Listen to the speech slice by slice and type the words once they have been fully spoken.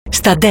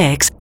Στα Dex,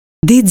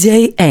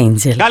 Deejay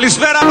Angel.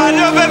 Καλησπέρα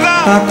παλιόπαιδα!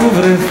 Άκου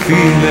βρε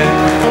φίλε,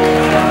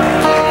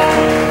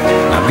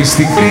 να δεις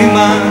τι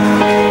κρίμα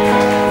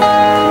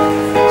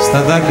στα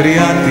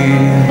δάκρυά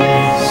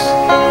της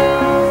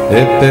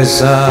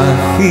έπεσα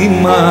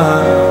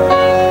θύμα,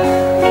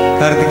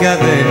 καρδιά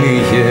δεν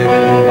είχε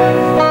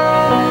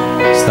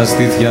στα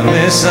στήθια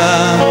μέσα,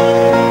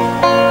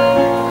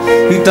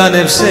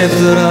 ήτανε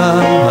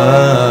ψεύδρα,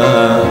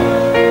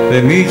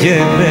 δεν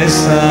είχε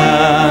μέσα.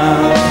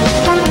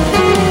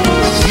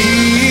 Τι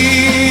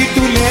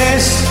του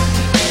λες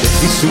και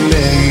τι σου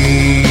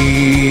λέει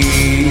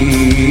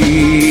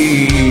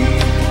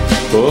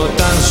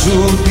όταν σου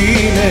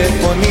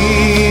τηλεφωνεί?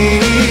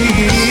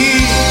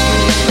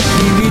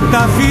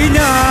 Τα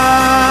φιλιά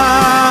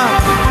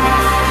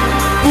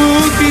που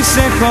της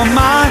έχω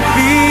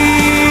μάθει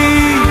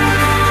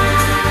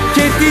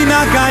και την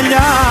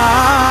αγκαλιά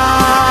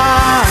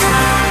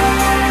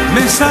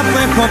μέσα που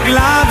έχω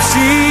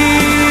κλάψει,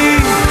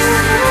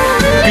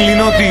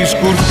 κλείνω τις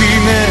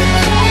κουρτίνες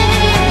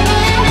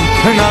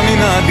να μην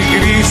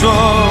αντικρίσω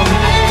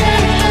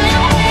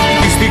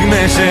τις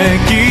στιγμές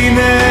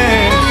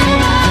εκείνες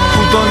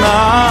που τον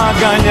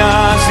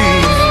αγκαλιάζει.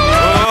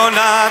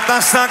 Όλα τα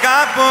σ'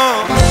 αγαπώ,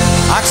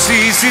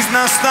 αξίζεις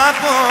να στα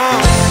πω,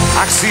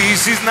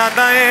 αξίζεις να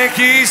τα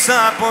έχεις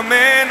από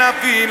μένα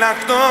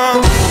φυλακτό.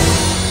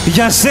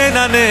 Για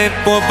σένα ναι,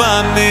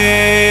 πάμε.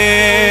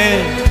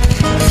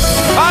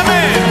 Πάμε!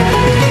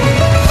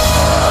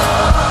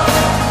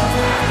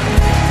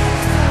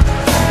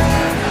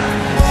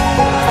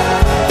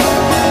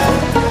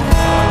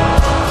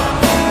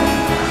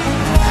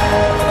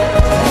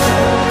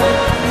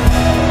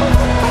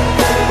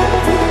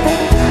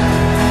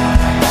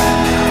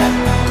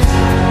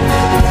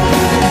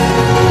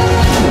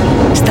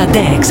 Στα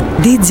Dex,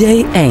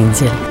 Deejay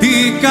Angel. Τι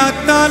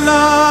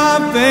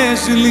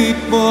κατάλαβες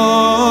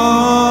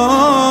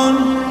λοιπόν,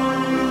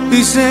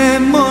 είσαι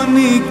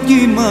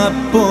μονική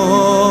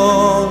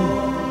μαπών?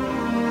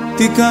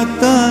 Τι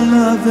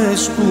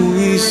κατάλαβες που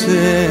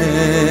είσαι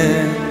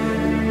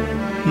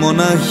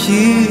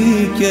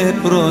μοναχή και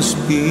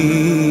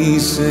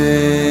προσποιείσαι?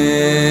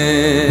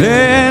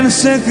 Δεν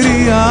σε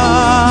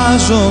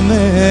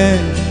χρειάζομαι,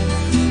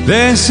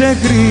 δεν σε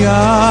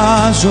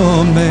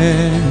χρειάζομαι,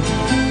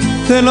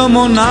 θέλω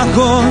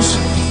μονάχος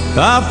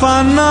τα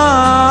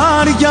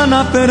φανάρια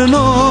να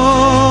περνώ.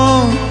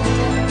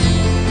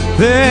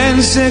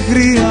 Δεν σε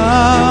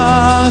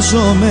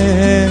χρειάζομαι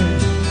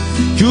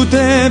κι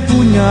ούτε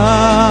που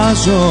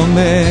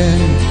νοιάζομαι,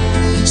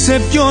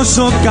 σε ποιο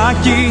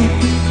σοκάκι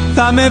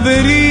θα με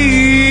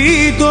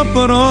βρει το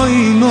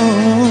πρωινό.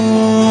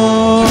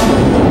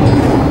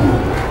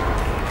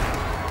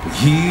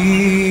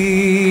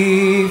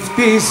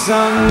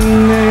 Γύφτισσα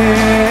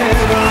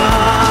μέρα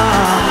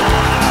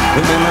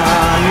με ένα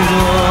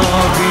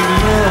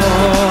λιγότερο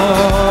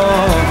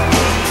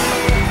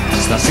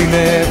στα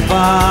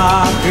σύννεφα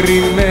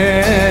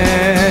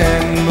κρυμμένο.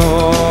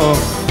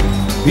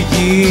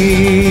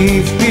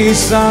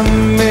 Γύφτισσα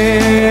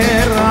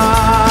μέρα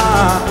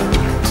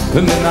με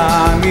ένα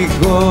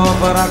ανοιγό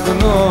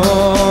βρακνό,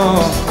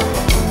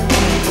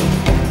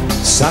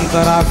 σαν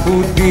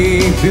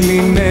τραγούδι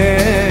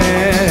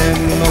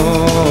θλιμμένο.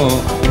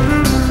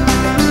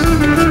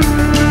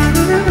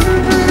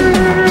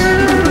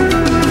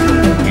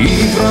 Η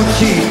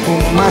βροχή που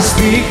μας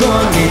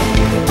τυχώνει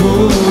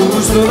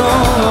τους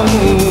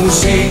δρόμους,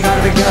 η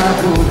καρδιά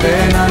που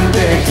δεν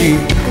αντέχει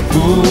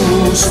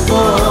τους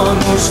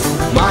πόνους.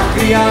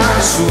 Μακριά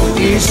σου η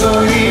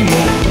ζωή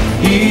μου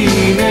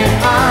είναι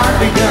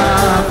άδεια,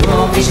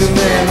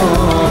 προβισμένο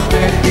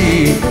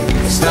παιδί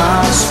στα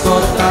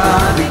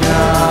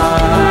σκοτάδια.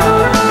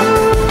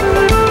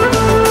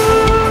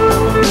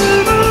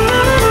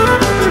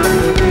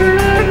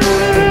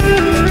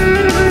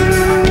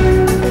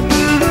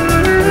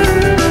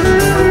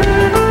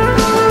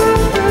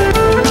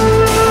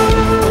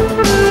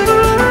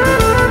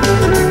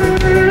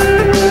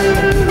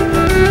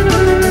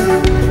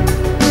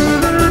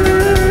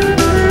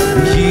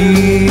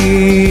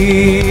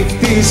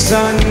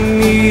 Σαν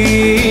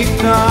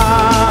νύχτα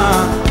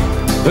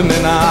με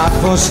ένα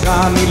φως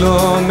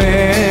χαμηλωμένο,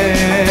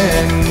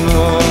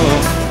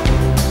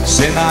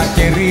 σε ένα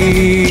κερί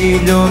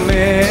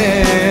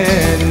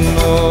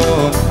λιωμένο.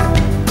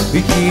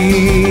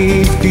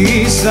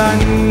 Γύφτισσα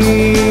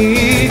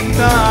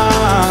νύχτα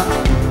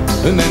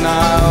με ένα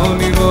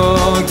όνειρο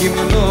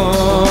γυμνό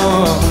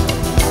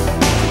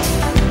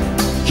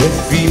και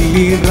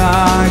φιλί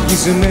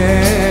ραγισμένο.